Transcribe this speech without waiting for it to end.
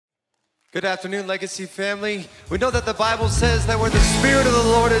Good afternoon, Legacy family. We know that the Bible says that where the Spirit of the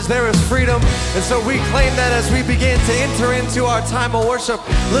Lord is, there is freedom. And so we claim that as we begin to enter into our time of worship.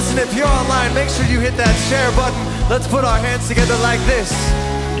 Listen, if you're online, make sure you hit that share button. Let's put our hands together like this.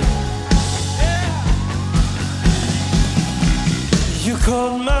 You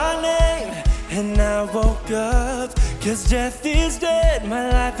called my name and I woke up, 'cause death is dead,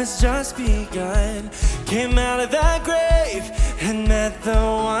 my life has just begun. Came out of that grave and met the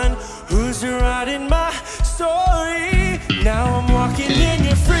one who's writing my story. Now I'm walking in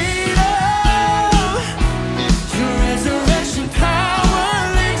your freedom. Your resurrection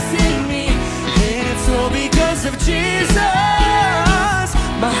power lives in me, and it's all because of Jesus.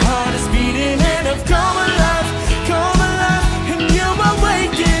 My heart is beating and I've come alive, and you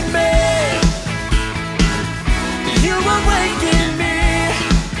awaken me. You awaken me,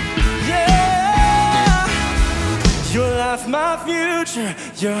 yeah. Your life, my future,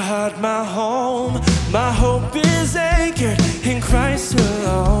 your heart, my home. My hope is anchored in Christ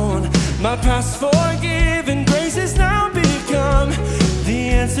alone. My past forgiven, grace has now become the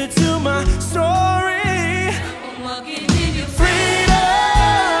answer to my story.